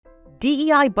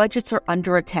DEI budgets are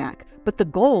under attack, but the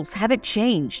goals haven't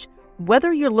changed.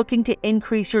 Whether you're looking to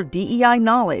increase your DEI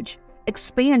knowledge,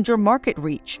 expand your market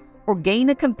reach, or gain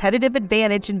a competitive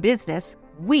advantage in business,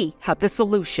 we have the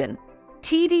solution.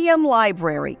 TDM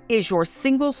Library is your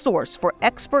single source for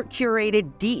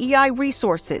expert-curated DEI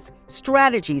resources,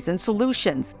 strategies, and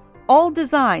solutions, all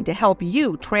designed to help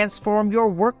you transform your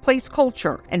workplace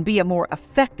culture and be a more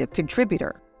effective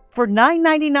contributor. For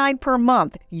 $9.99 per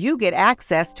month, you get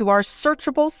access to our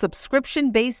searchable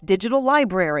subscription-based digital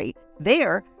library.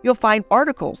 There, you'll find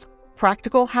articles,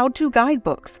 practical how-to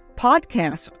guidebooks,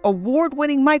 podcasts,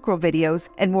 award-winning microvideos,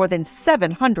 and more than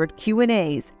 700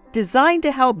 Q&As, designed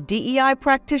to help DEI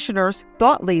practitioners,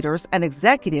 thought leaders, and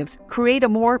executives create a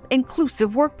more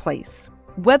inclusive workplace.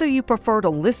 Whether you prefer to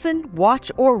listen,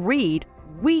 watch, or read,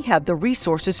 we have the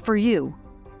resources for you.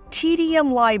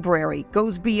 TDM Library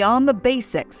goes beyond the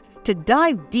basics to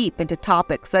dive deep into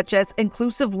topics such as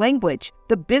inclusive language,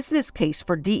 the business case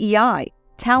for DEI,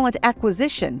 talent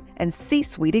acquisition, and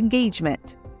C-suite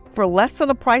engagement. For less than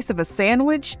the price of a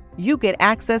sandwich, you get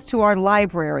access to our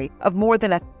library of more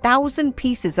than 1,000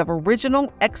 pieces of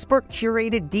original,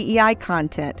 expert-curated DEI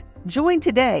content. Join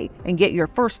today and get your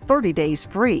first 30 days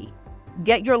free.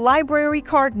 Get your library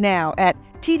card now at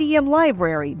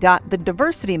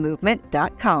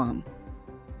tdmlibrary.thediversitymovement.com.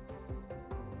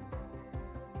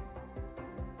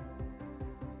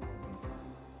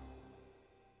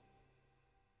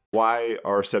 Why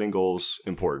are setting goals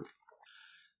important?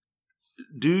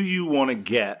 Do you want to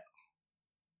get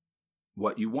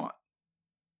what you want?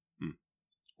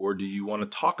 Or do you want to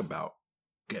talk about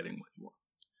getting what you want?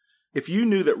 If you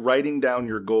knew that writing down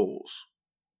your goals,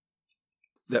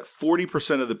 that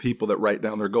 40% of the people that write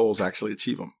down their goals actually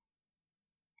achieve them.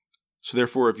 So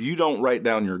therefore, if you don't write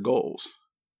down your goals,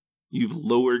 you've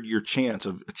lowered your chance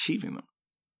of achieving them.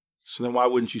 So then why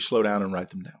wouldn't you slow down and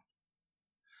write them down?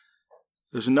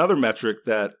 There's another metric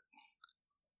that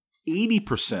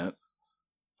 80%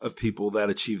 of people that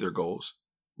achieve their goals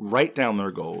write down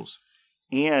their goals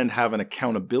and have an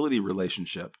accountability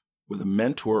relationship with a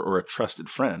mentor or a trusted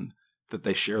friend that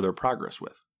they share their progress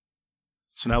with.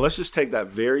 So now let's just take that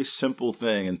very simple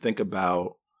thing and think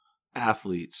about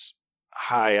athletes,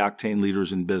 high octane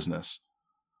leaders in business,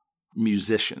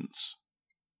 musicians,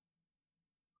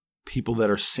 people that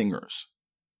are singers.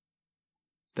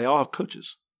 They all have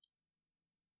coaches.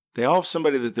 They all have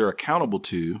somebody that they're accountable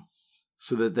to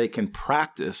so that they can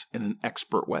practice in an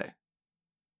expert way.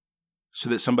 So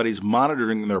that somebody's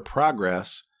monitoring their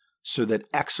progress so that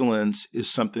excellence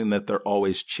is something that they're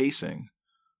always chasing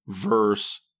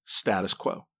versus status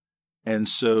quo. And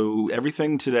so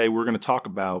everything today we're going to talk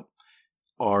about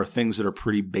are things that are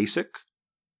pretty basic,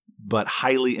 but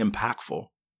highly impactful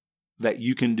that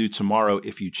you can do tomorrow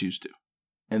if you choose to.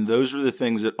 And those are the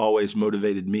things that always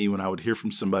motivated me when I would hear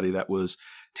from somebody that was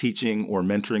teaching or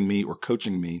mentoring me or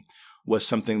coaching me, was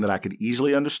something that I could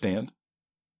easily understand,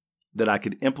 that I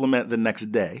could implement the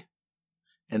next day,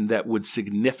 and that would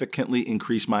significantly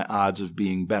increase my odds of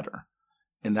being better.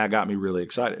 And that got me really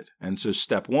excited. And so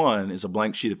step one is a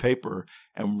blank sheet of paper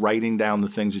and writing down the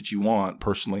things that you want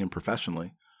personally and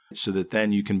professionally so that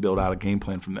then you can build out a game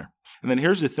plan from there. And then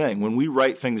here's the thing. When we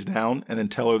write things down and then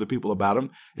tell other people about them,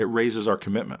 it raises our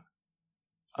commitment.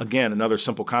 Again, another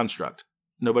simple construct.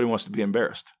 Nobody wants to be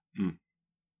embarrassed.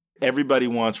 Everybody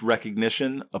wants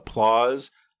recognition,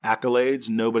 applause, accolades.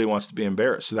 Nobody wants to be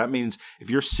embarrassed. So that means if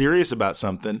you're serious about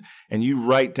something and you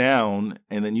write down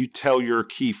and then you tell your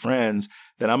key friends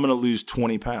that I'm going to lose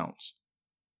 20 pounds.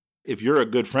 If you're a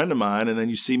good friend of mine and then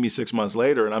you see me 6 months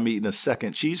later and I'm eating a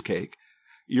second cheesecake,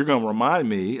 you're going to remind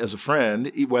me as a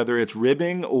friend, whether it's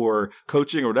ribbing or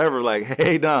coaching or whatever, like,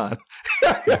 hey, Don,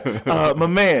 my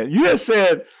man, you just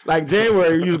said like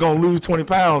January you was going to lose 20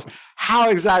 pounds. How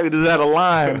exactly does that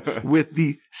align with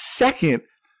the second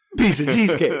piece of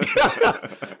cheesecake?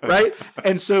 Right?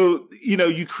 And so,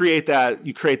 you create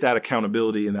that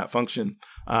accountability and that function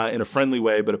in a friendly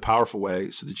way, but a powerful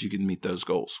way so that you can meet those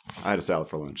goals. I had a salad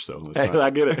for lunch, so I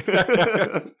get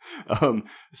it.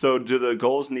 So do the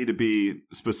goals need to be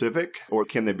specific or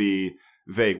can they be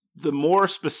vague? The more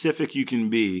specific you can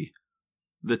be,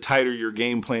 the tighter your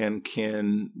game plan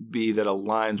can be that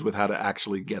aligns with how to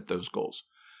actually get those goals.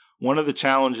 One of the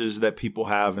challenges that people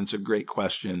have, and it's a great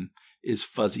question, is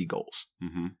fuzzy goals.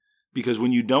 Mm-hmm. Because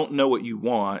when you don't know what you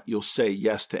want, you'll say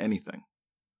yes to anything.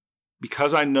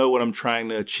 Because I know what I'm trying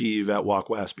to achieve at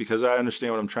Walk West, because I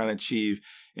understand what I'm trying to achieve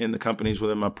in the companies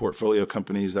within my portfolio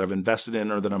companies that I've invested in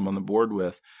or that I'm on the board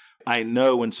with, I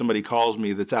know when somebody calls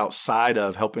me that's outside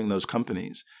of helping those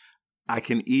companies, I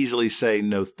can easily say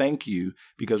no thank you,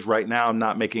 because right now I'm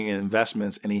not making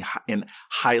investments in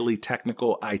highly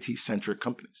technical IT-centric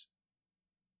companies,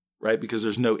 right? Because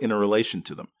there's no interrelation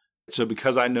to them. So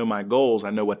because I know my goals,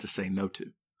 I know what to say no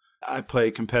to. I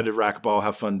play competitive racquetball,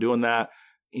 have fun doing that.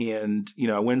 And,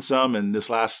 I win some. And this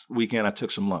last weekend, I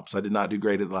took some lumps. I did not do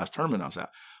great at the last tournament I was at.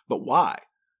 But why?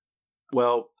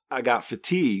 Well, I got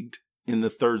fatigued in the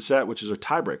third set, which is a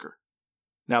tiebreaker.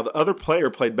 Now, the other player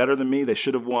played better than me. They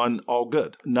should have won. All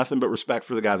good. Nothing but respect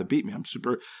for the guy that beat me.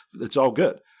 It's all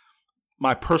good.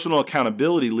 My personal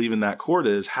accountability leaving that court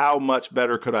is how much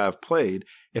better could I have played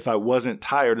if I wasn't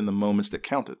tired in the moments that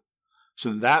counted.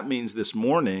 So that means this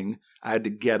morning I had to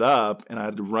get up and I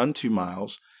had to run 2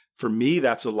 miles. For me,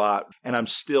 that's a lot. And I'm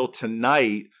still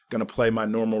tonight going to play my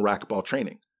normal racquetball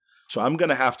training. So I'm going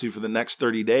to have to, for the next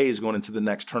 30 days going into the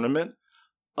next tournament,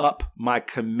 up my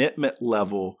commitment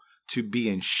level to be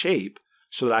in shape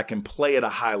so that I can play at a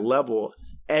high level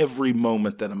every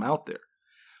moment that I'm out there.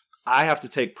 I have to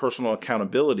take personal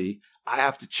accountability. I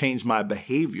have to change my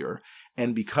behavior.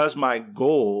 And because my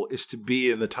goal is to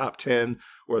be in the top 10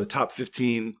 or the top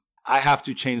 15, I have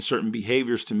to change certain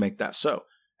behaviors to make that so.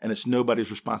 And it's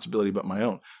nobody's responsibility but my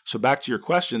own. So back to your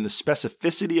question, the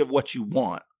specificity of what you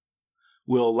want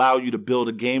will allow you to build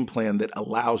a game plan that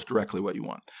allows directly what you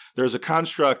want. There's a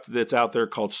construct that's out there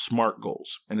called SMART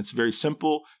goals, and it's very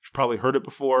simple. You've probably heard it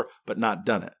before, but not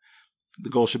done it. The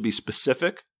goal should be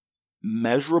specific,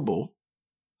 measurable,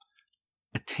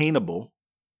 attainable,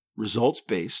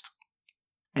 results-based,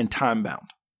 and time-bound.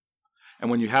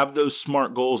 And when you have those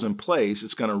SMART goals in place,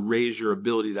 it's going to raise your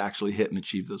ability to actually hit and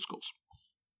achieve those goals.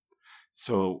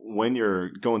 So when you're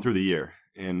going through the year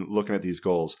and looking at these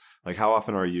goals, like how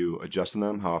often are you adjusting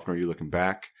them? How often are you looking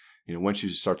back? When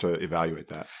should you start to evaluate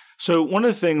that? So one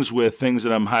of the things with things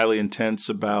that I'm highly intense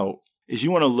about is you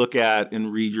want to look at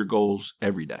and read your goals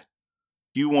every day.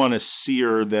 You want to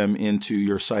sear them into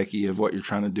your psyche of what you're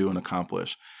trying to do and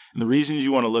accomplish. And the reasons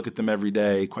you want to look at them every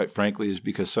day, quite frankly, is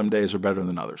because some days are better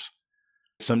than others.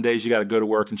 Some days you got to go to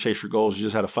work and chase your goals. You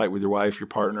just had a fight with your wife, your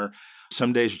partner.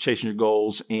 Some days you're chasing your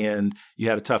goals and you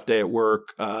had a tough day at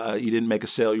work. You didn't make a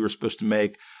sale you were supposed to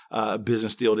make. A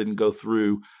business deal didn't go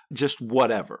through. Just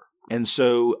whatever. And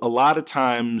so a lot of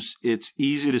times it's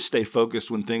easy to stay focused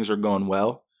when things are going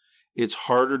well. It's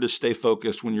harder to stay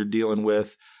focused when you're dealing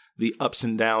with the ups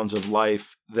and downs of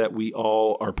life that we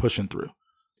all are pushing through.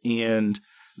 And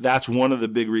that's one of the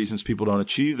big reasons people don't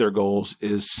achieve their goals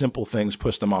is simple things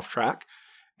push them off track.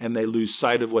 And they lose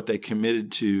sight of what they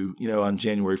committed to, on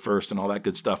January 1st and all that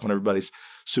good stuff when everybody's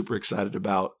super excited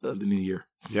about the new year.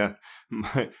 Yeah.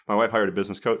 My wife hired a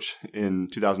business coach in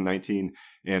 2019,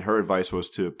 and her advice was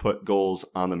to put goals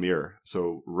on the mirror.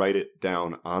 So write it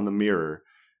down on the mirror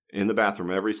in the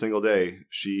bathroom every single day.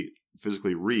 She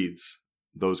physically reads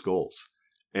those goals.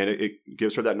 And it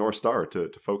gives her that North Star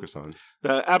to focus on.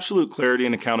 The absolute clarity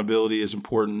and accountability is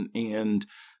important. And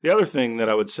the other thing that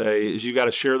I would say is you got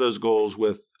to share those goals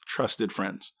with trusted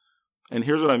friends. And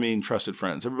here's what I mean, trusted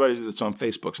friends. Everybody that's on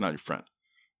Facebook's not your friend.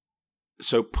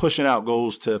 So pushing out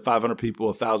goals to 500 people,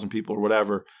 1,000 people, or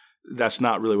whatever, that's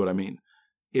not really what I mean.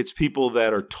 It's people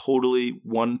that are totally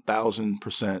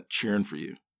 1,000% cheering for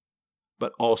you,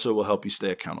 but also will help you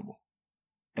stay accountable.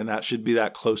 And that should be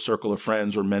that close circle of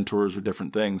friends or mentors or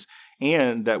different things,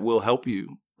 and that will help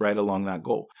you right along that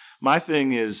goal. My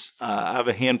thing is I have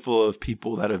a handful of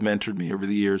people that have mentored me over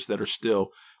the years that are still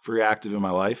very active in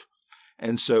my life.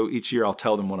 And so each year I'll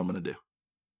tell them what I'm going to do.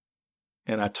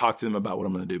 And I talk to them about what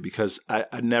I'm going to do because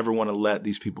I never want to let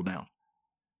these people down.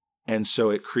 And so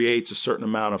it creates a certain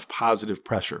amount of positive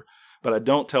pressure. But I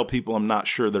don't tell people I'm not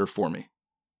sure that are for me.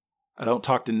 I don't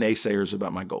talk to naysayers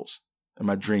about my goals and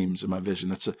my dreams and my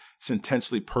vision. It's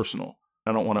intensely personal.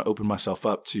 I don't want to open myself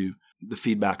up to the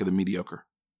feedback of the mediocre.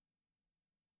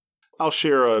 I'll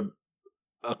share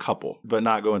a couple, but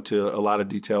not go into a lot of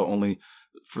detail, only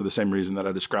for the same reason that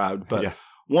I described. But yeah.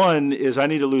 One is I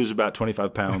need to lose about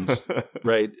 25 pounds,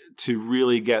 right, to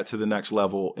really get to the next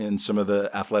level in some of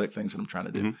the athletic things that I'm trying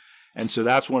to do. Mm-hmm. And so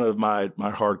that's one of my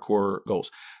hardcore goals.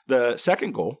 The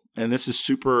second goal, and this is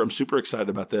I'm super excited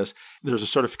about this. There's a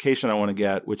certification I want to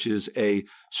get, which is a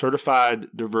certified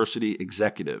diversity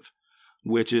executive,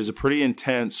 which is a pretty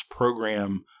intense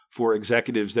program for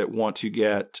executives that want to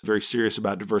get very serious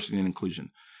about diversity and inclusion.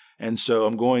 And so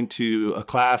I'm going to a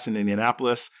class in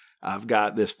Indianapolis. I've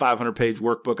got this 500-page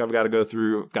workbook I've got to go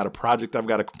through. I've got a project I've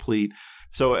got to complete.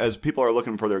 So as people are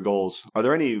looking for their goals, are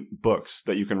there any books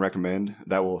that you can recommend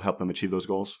that will help them achieve those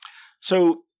goals?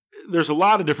 So there's a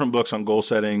lot of different books on goal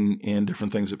setting and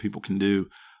different things that people can do.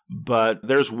 But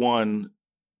there's one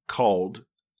called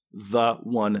The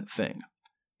One Thing.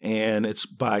 and it's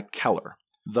by Keller,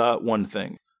 The One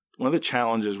Thing. One of the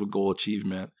challenges with goal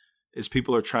achievement is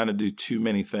people are trying to do too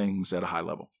many things at a high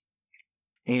level.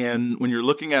 And when you're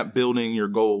looking at building your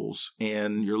goals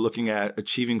and you're looking at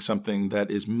achieving something that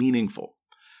is meaningful,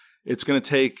 it's going to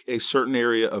take a certain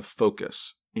area of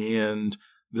focus. And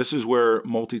this is where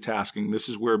multitasking, this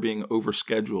is where being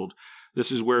overscheduled,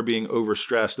 this is where being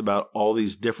overstressed about all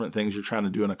these different things you're trying to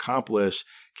do and accomplish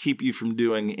keep you from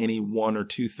doing any one or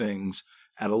two things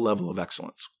at a level of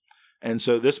excellence. And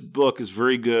so this book is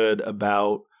very good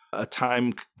about a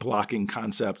time blocking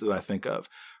concept that I think of.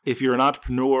 If you're an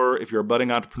entrepreneur, if you're a budding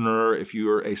entrepreneur, if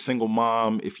you're a single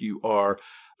mom, if you are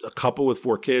a couple with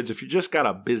 4 kids, if you just got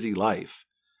a busy life,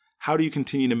 how do you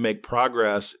continue to make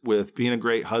progress with being a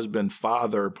great husband,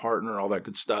 father, partner, all that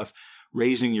good stuff,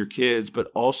 raising your kids,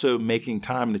 but also making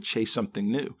time to chase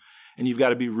something new? And you've got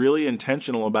to be really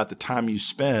intentional about the time you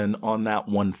spend on that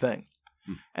one thing.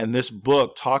 And this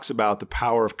book talks about the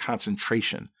power of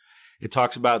concentration. It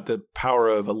talks about the power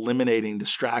of eliminating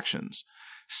distractions,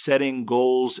 setting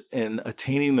goals and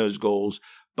attaining those goals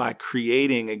by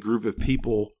creating a group of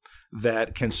people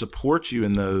that can support you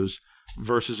in those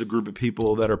versus a group of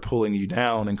people that are pulling you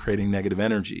down and creating negative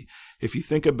energy. If you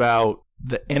think about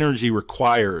the energy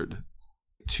required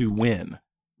to win,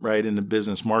 right, in the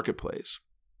business marketplace,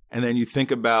 and then you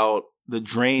think about the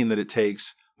drain that it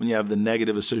takes when you have the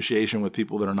negative association with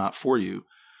people that are not for you,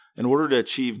 in order to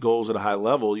achieve goals at a high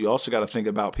level, you also got to think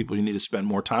about people you need to spend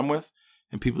more time with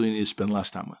and people you need to spend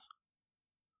less time with,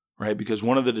 right? Because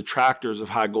one of the detractors of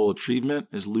high goal achievement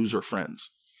is loser friends.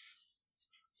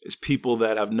 It's people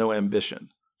that have no ambition,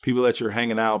 people that you're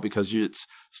hanging out because it's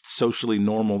socially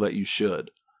normal that you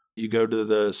should. You go to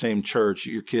the same church,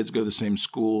 your kids go to the same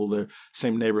school, the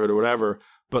same neighborhood or whatever,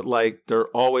 but like they're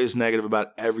always negative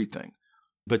about everything.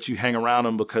 But you hang around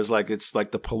them because like it's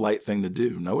like the polite thing to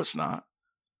do. No, it's not.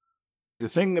 The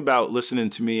thing about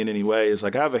listening to me in any way is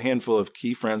like I have a handful of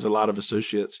key friends, a lot of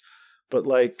associates, but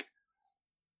like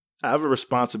I have a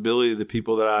responsibility to the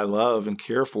people that I love and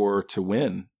care for to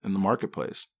win in the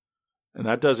marketplace. And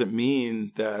that doesn't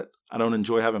mean that I don't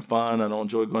enjoy having fun. I don't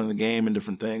enjoy going to the game and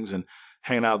different things and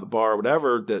hanging out at the bar or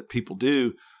whatever that people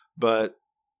do, but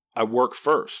I work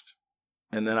first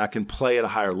and then I can play at a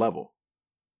higher level.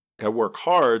 I work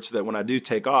hard so that when I do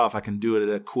take off, I can do it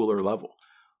at a cooler level.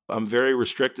 I'm very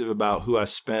restrictive about who I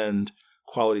spend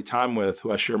quality time with,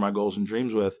 who I share my goals and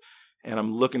dreams with, and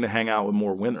I'm looking to hang out with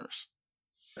more winners.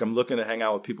 I'm looking to hang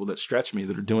out with people that stretch me,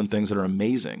 that are doing things that are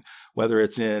amazing, whether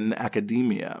it's in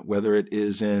academia, whether it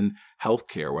is in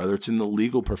healthcare, whether it's in the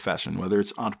legal profession, whether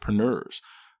it's entrepreneurs.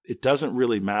 It doesn't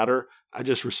really matter. I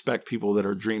just respect people that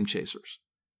are dream chasers.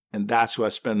 And that's who I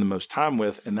spend the most time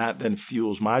with. And that then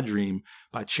fuels my dream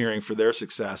by cheering for their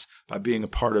success, by being a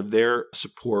part of their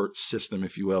support system,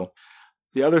 if you will.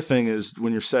 The other thing is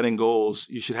when you're setting goals,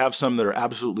 you should have some that are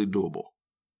absolutely doable.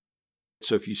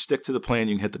 So if you stick to the plan,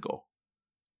 you can hit the goal.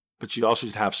 But you also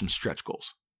should have some stretch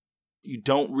goals. You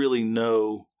don't really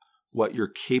know what you're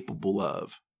capable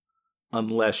of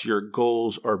unless your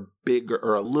goals are bigger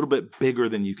or a little bit bigger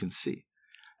than you can see.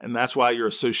 And that's why your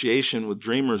association with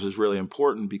dreamers is really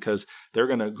important, because they're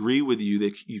going to agree with you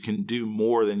that you can do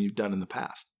more than you've done in the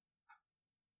past.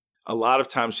 A lot of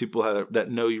times people that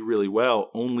know you really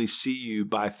well only see you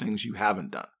by things you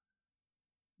haven't done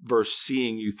versus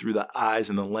seeing you through the eyes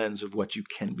and the lens of what you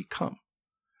can become.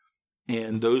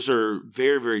 And those are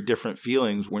very, very different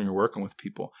feelings when you're working with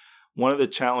people. One of the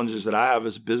challenges that I have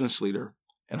as a business leader,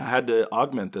 and I had to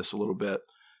augment this a little bit,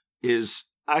 is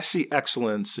I see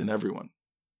excellence in everyone.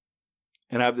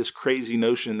 And I have this crazy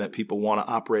notion that people want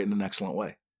to operate in an excellent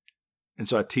way. And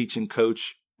so I teach and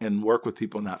coach and work with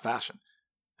people in that fashion.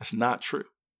 That's not true.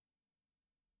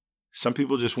 Some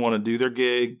people just want to do their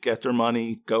gig, get their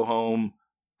money, go home,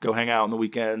 go hang out on the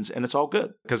weekends, and it's all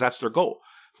good because that's their goal.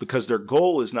 Because their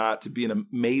goal is not to be an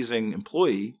amazing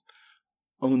employee,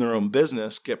 own their own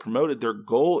business, get promoted. Their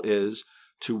goal is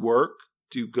to work,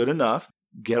 do good enough,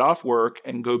 get off work,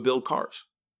 and go build cars.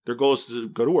 Their goal is to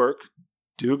go to work,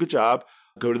 do a good job,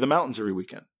 go to the mountains every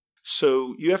weekend.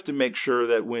 So you have to make sure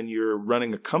that when you're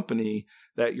running a company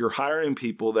that you're hiring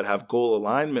people that have goal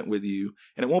alignment with you,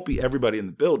 and it won't be everybody in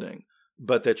the building,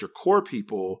 but that your core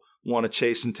people want to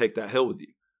chase and take that hill with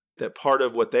you. That part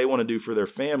of what they want to do for their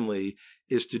family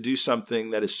is to do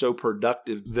something that is so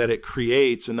productive that it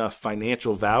creates enough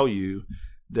financial value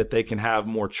that they can have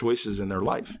more choices in their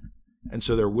life. And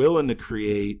so they're willing to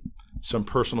create some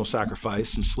personal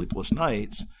sacrifice, some sleepless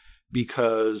nights,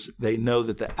 because they know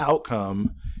that the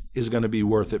outcome is going to be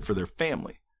worth it for their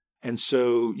family. And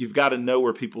so you've got to know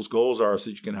where people's goals are so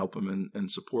that you can help them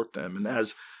and support them. And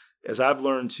as I've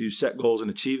learned to set goals and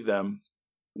achieve them,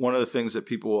 One of the things that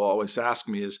people will always ask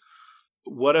me is,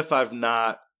 what if I've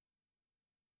not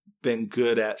been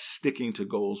good at sticking to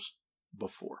goals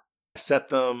before? I set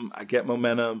them, I get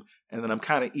momentum, and then I'm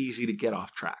kind of easy to get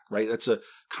off track, right? That's a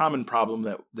common problem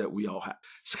that we all have.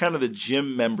 It's kind of the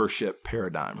gym membership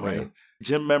paradigm, right? Yeah.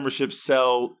 Gym memberships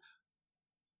sell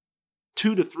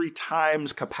 2 to 3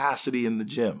 times capacity in the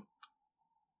gym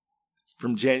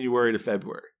from January to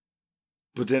February.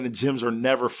 But then the gyms are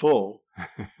never full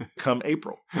come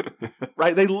April,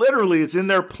 right? They literally, it's in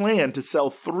their plan to sell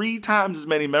 3 times as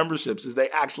many memberships as they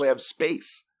actually have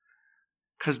space,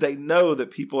 because they know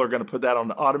that people are going to put that on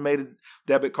the automated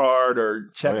debit card or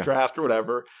check draft or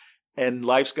whatever, and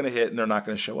life's going to hit and they're not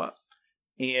going to show up.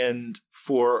 And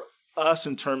for us,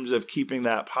 in terms of keeping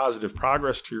that positive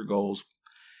progress to your goals,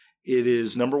 it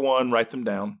is, number 1, write them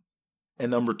down.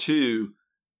 And number 2,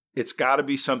 it's got to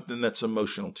be something that's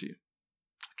emotional to you.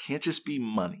 It can't just be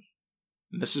money.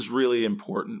 And this is really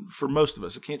important for most of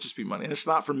us. It can't just be money. And it's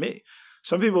not for me.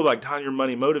 Some people are like, Don, you're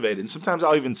money motivated. And sometimes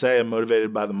I'll even say I'm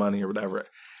motivated by the money or whatever.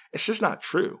 It's just not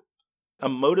true.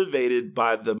 I'm motivated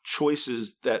by the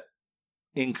choices that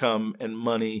income and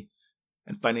money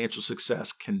and financial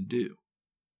success can do.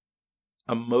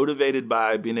 I'm motivated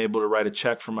by being able to write a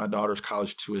check for my daughter's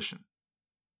college tuition.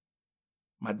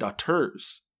 My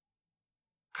daughter's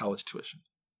college tuition.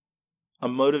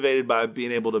 I'm motivated by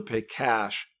being able to pay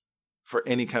cash for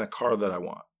any kind of car that I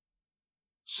want,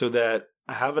 so that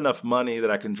I have enough money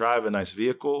that I can drive a nice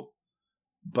vehicle,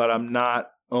 but I'm not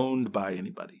owned by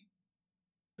anybody.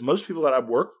 Most people that I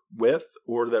work with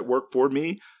or that work for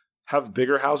me have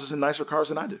bigger houses and nicer cars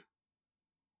than I do.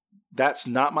 That's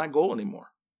not my goal anymore.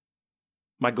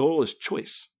 My goal is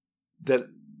choice, that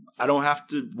I don't have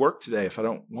to work today if I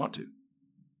don't want to.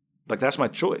 Like, that's my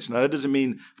choice. Now, that doesn't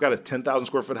mean I've got a 10,000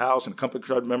 square foot house and a company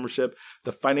club membership.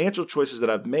 The financial choices that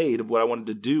I've made of what I wanted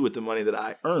to do with the money that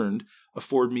I earned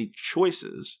afford me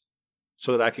choices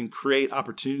so that I can create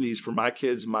opportunities for my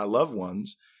kids and my loved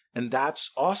ones. And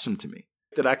that's awesome to me,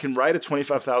 that I can write a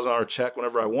 $25,000 check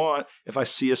whenever I want. If I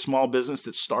see a small business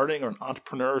that's starting or an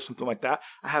entrepreneur or something like that,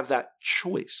 I have that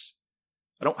choice.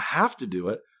 I don't have to do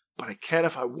it, but I can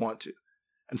if I want to.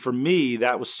 And for me,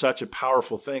 that was such a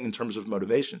powerful thing in terms of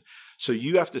motivation. So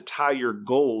you have to tie your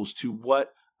goals to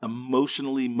what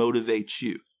emotionally motivates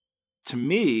you. To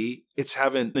me, it's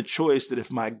having the choice that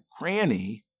if my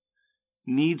granny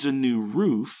needs a new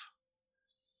roof,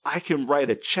 I can write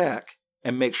a check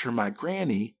and make sure my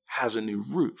granny has a new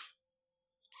roof.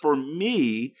 For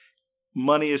me,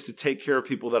 money is to take care of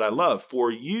people that I love. For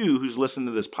you who's listening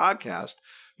to this podcast,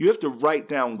 you have to write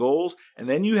down goals, and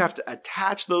then you have to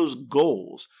attach those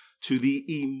goals to the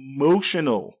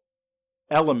emotional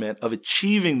element of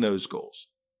achieving those goals.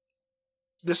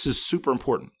 This is super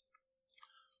important.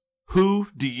 Who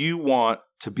do you want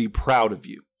to be proud of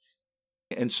you?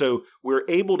 And so we're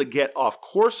able to get off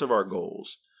course of our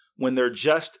goals when they're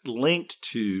just linked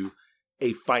to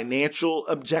a financial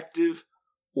objective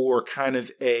or kind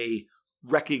of a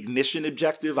recognition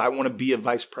objective. I want to be a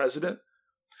vice president.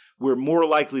 We're more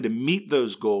likely to meet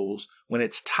those goals when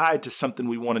it's tied to something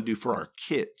we want to do for our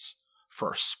kids, for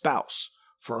our spouse,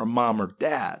 for our mom or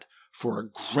dad, for a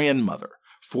grandmother,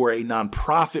 for a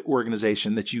nonprofit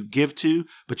organization that you give to,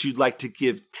 but you'd like to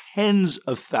give tens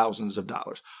of thousands of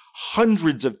dollars,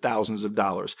 hundreds of thousands of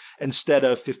dollars instead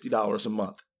of $50 a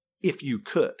month, if you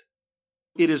could.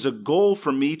 It is a goal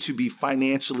for me to be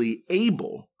financially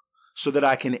able so that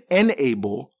I can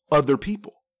enable other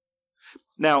people.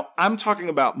 Now, I'm talking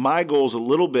about my goals a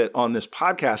little bit on this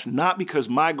podcast, not because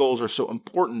my goals are so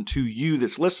important to you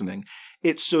that's listening.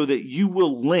 It's so that you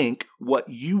will link what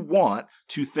you want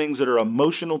to things that are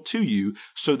emotional to you,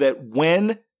 so that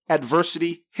when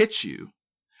adversity hits you,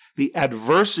 the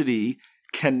adversity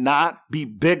cannot be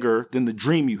bigger than the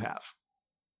dream you have.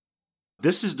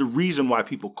 This is the reason why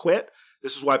people quit.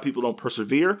 This is why people don't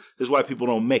persevere. This is why people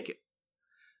don't make it.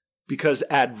 Because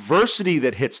adversity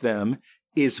that hits them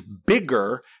is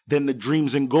bigger than the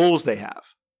dreams and goals they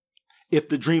have. If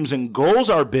the dreams and goals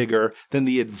are bigger, then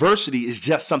the adversity is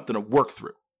just something to work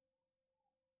through.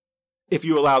 If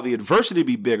you allow the adversity to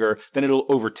be bigger, then it'll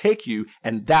overtake you,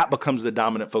 and that becomes the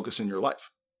dominant focus in your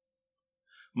life.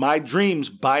 My dreams,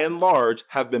 by and large,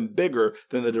 have been bigger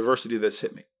than the adversity that's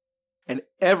hit me. And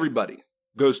everybody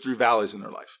goes through valleys in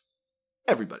their life.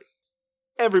 Everybody.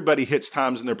 Everybody hits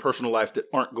times in their personal life that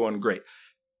aren't going great.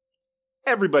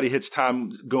 Everybody hits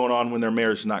time going on when their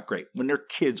marriage is not great, when their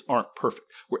kids aren't perfect,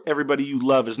 where everybody you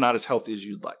love is not as healthy as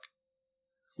you'd like,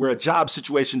 where a job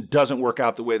situation doesn't work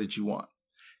out the way that you want.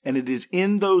 And it is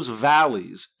in those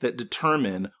valleys that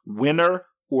determine winner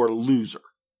or loser.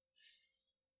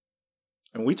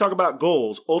 And when we talk about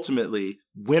goals, ultimately,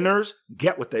 winners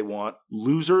get what they want.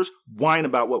 Losers whine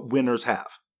about what winners have.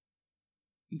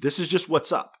 This is just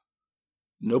what's up.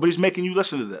 Nobody's making you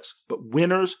listen to this, but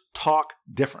winners talk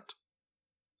different.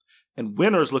 And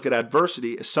winners look at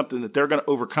adversity as something that they're going to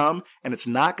overcome, and it's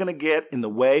not going to get in the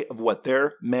way of what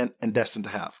they're meant and destined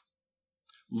to have.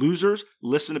 Losers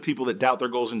listen to people that doubt their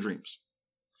goals and dreams.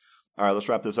 All right, let's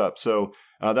wrap this up. So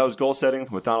that was Goal Setting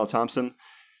with Donald Thompson.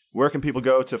 Where can people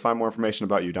go to find more information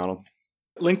about you, Donald?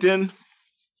 LinkedIn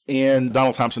and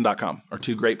DonaldThompson.com are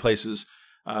two great places.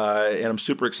 And I'm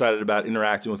super excited about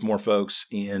interacting with more folks.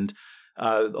 And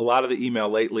a lot of the email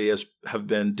lately have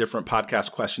been different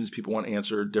podcast questions people want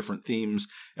answered, different themes.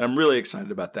 And I'm really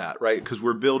excited about that, right? Because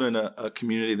we're building a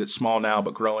community that's small now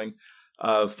but growing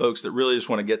of folks that really just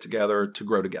want to get together to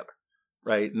grow together,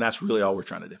 right? And that's really all we're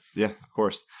trying to do. Yeah, of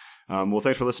course. Well,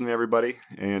 thanks for listening, everybody.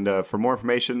 And for more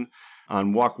information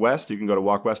on Walk West, you can go to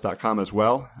walkwest.com as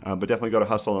well. But definitely go to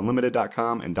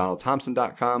hustleunlimited.com and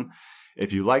donaldthompson.com.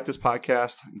 If you like this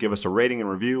podcast, give us a rating and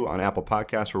review on Apple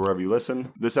Podcasts or wherever you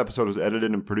listen. This episode was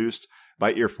edited and produced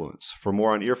by Earfluence. For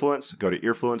more on Earfluence, go to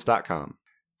earfluence.com.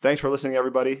 Thanks for listening,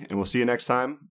 everybody, and we'll see you next time